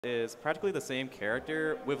is practically the same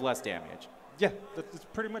character with less damage. Yeah, that's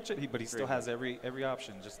pretty much it. But he still has every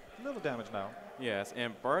option, just a little damage now. Yes,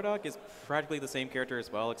 and Bardock is practically the same character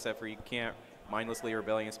as well, except for you can't mindlessly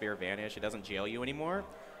Rebellion Spear vanish. It doesn't jail you anymore.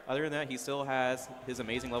 Other than that, he still has his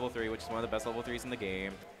amazing level 3, which is one of the best level 3s in the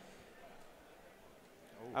game.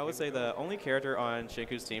 I would say the only character on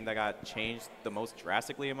Shinku's team that got changed the most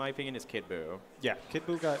drastically, in my opinion, is Kid Buu. Yeah, Kid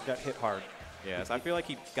Buu got hit hard. Yes, I feel like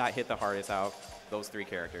he got hit the hardest out of those 3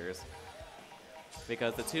 characters.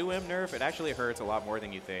 Because the 2M nerf, it actually hurts a lot more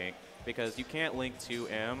than you think. Because you can't link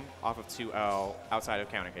 2M off of 2L outside of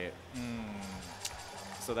counter hit.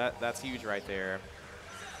 So that's huge right there.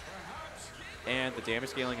 And the damage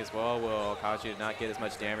scaling as well will cause you to not get as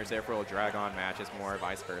much damage, therefore will drag on matches more,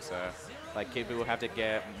 vice versa. Like Kid Buu will have to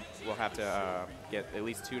get at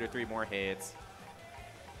least 2 to 3 more hits.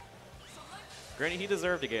 Granted, he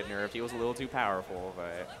deserved to get nerfed. He was a little too powerful,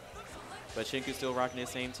 but Shinku's still rocking his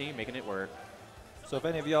same team, making it work. So if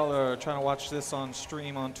any of y'all are trying to watch this on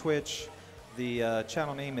stream on Twitch, the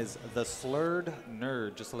channel name is The Slurred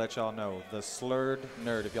Nerd, just to let y'all know. The Slurred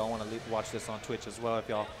Nerd, if y'all want to watch this on Twitch as well, if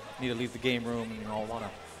y'all need to leave the game room and y'all want to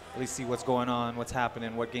at least see what's going on, what's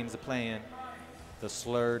happening, what games are playing, The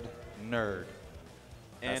Slurred Nerd.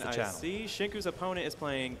 That's and the channel. I see Shinku's opponent is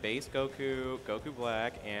playing base Goku, Goku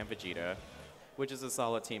Black, and Vegeta, which is a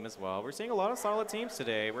solid team as well. We're seeing a lot of solid teams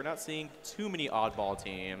today. We're not seeing too many oddball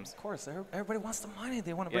teams. Of course, everybody wants the money.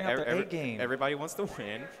 They want to bring out their A game. Everybody wants to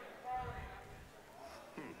win.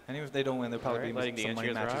 And even if they don't win, they'll probably be some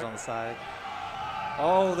money matches rock. On the side.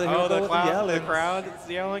 Oh, the crowd is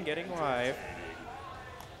yelling, getting live.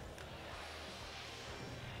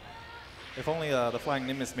 If only the Flying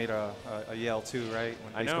Nimbus made a yell too, right?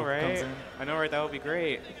 When I know, right? Comes in. I know, right? That would be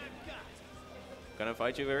great. Gonna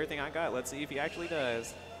fight you with everything I got. Let's see if he actually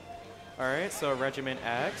does. All right, so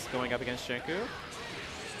RegimentX going up against Shinku.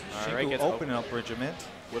 All right, gets open up Regiment.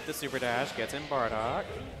 With the super dash, gets in Bardock.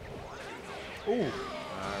 Ooh.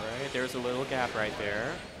 All right, there's a little gap right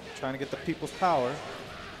there. Trying to get the people's power.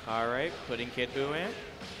 All right, putting Kid Buu in.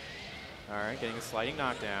 All right, getting a sliding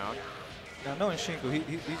knockdown. Now, knowing Shinku,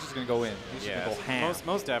 he's just going to go in. He's just going to go ham.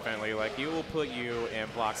 Most definitely. Like, he will put you in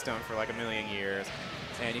block stun for like a million years.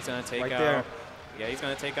 And he's going to take right out... There. Yeah, he's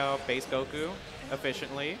going to take out base Goku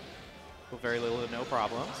efficiently with very little to no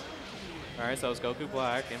problems. All right, so it's Goku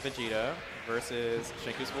Black and Vegeta versus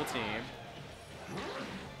Shinku's full team.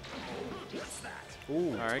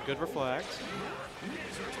 Ooh. All right, good reflect.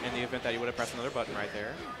 In the event that you would have pressed another button right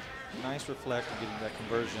there. Nice reflect and getting that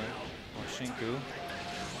conversion on Shinku.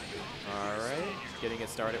 All right, getting it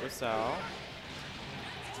started with Sal.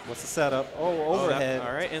 What's the setup? Oh, overhead.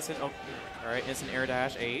 All right, instant air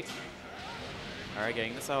dash H. All right,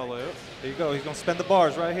 getting the Sal loop. There you go. He's going to spend the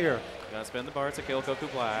bars right here. Gonna spend the bars to kill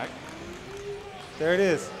Goku Black. There it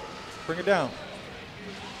is. Bring it down.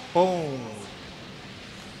 Boom.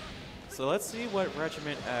 So let's see what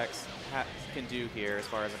RegimentX can do here as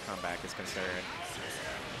far as a comeback is concerned.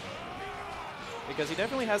 Because he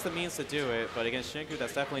definitely has the means to do it, but against Shinku,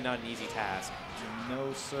 that's definitely not an easy task.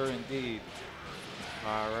 No, sir, indeed.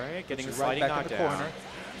 All right, getting the right sliding knockdown.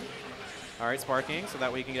 All right, sparking, so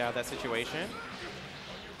that way you can get out of that situation.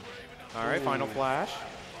 All right, final flash.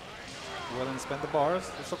 Willing to spend the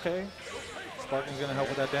bars. It's okay. Sparking's going to help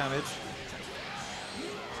with that damage.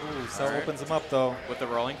 Ooh, Cell opens him up, though. With the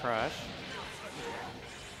rolling crush.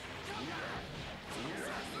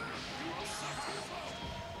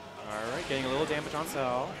 All right, getting a little damage on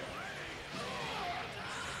Cell.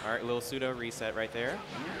 All right, a little pseudo reset right there.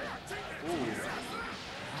 Ooh.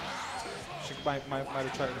 She might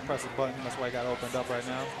have tried to press a button. That's why it got opened up right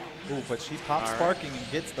now. Ooh, but she pops Sparking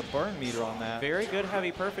and gets the burn meter on that. Very good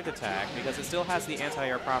heavy perfect attack because it still has the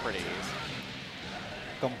anti-air properties.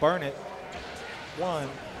 Gonna burn it. 1,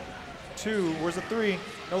 2, where's the 3?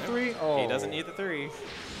 No 3? Oh. He doesn't need the 3. Would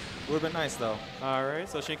have been nice, though. All right,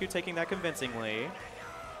 so Shinku taking that convincingly.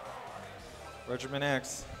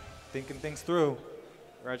 RegimentX thinking things through.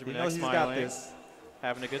 RegimentX smiling, got this.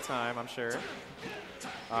 Having a good time, I'm sure.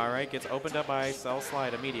 All right, gets opened up by Cell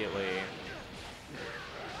Slide immediately.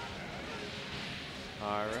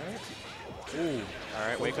 All right. Ooh. All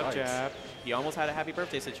right, wake up jab. He almost had a happy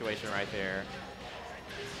birthday situation right there.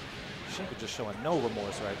 Shinku just showing no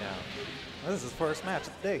remorse right now. This is his first match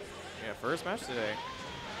of the day. Yeah, first match today.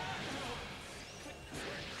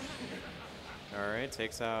 All right,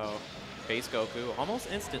 takes out base Goku almost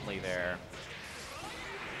instantly there.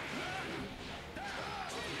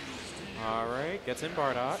 All right, gets in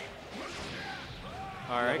Bardock.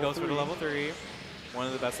 All right, goes for the level 3. One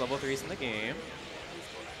of the best level 3s in the game.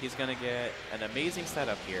 He's going to get an amazing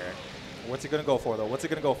setup here. What's he going to go for, though? What's he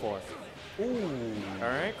going to go for? Ooh. All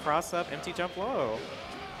right, cross up, empty jump low.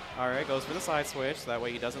 All right, goes for the side switch, so that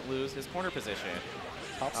way he doesn't lose his corner position.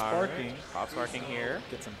 Pop sparking. Right, pop sparking here.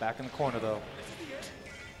 Gets him back in the corner, though.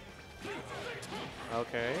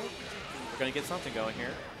 Okay, we're gonna get something going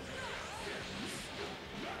here.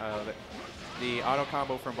 The auto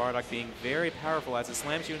combo from Bardock being very powerful as it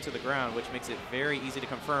slams you into the ground, which makes it very easy to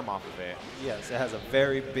confirm off of it. Yes, it has a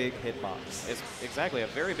very big hitbox. It's exactly a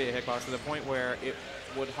very big hitbox to the point where it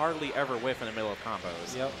would hardly ever whiff in the middle of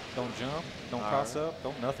combos. Yep, don't jump, don't cross up,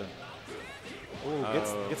 don't nothing. Ooh,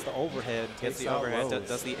 gets the overhead. Gets the overhead,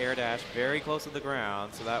 does the air dash very close to the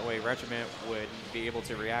ground, so that way Regiment would be able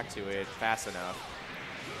to react to it fast enough.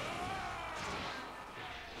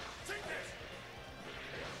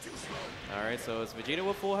 All right, so it's Vegeta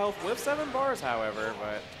with full health with 7 bars, however,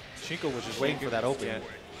 but Shinku was just waiting for that opening.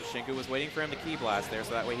 Yeah, Shinku was waiting for him to key blast there,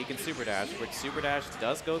 so that way he can super dash, which super dash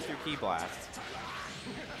does go through key blast.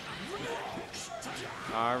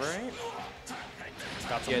 All right.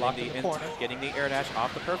 Got some locked in the corner. Getting the air dash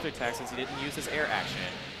off the perfect tech since he didn't use his air action.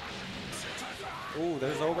 Ooh,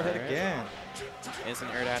 there's overhead again.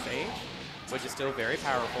 Instant air dash H, which is still very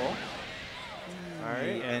powerful. All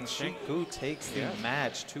right, and Shinku takes the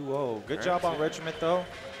match 2-0. Good job on Regiment, though.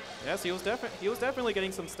 Yes, he was definitely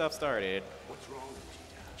getting some stuff started.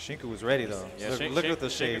 Shinku was ready, though. Yeah, look at the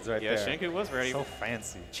shades right there. Yeah, Shinku was ready. So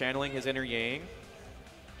fancy. Channeling his inner Yang.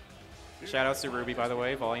 Shoutouts to Ruby, by the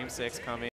way. Volume 6 coming.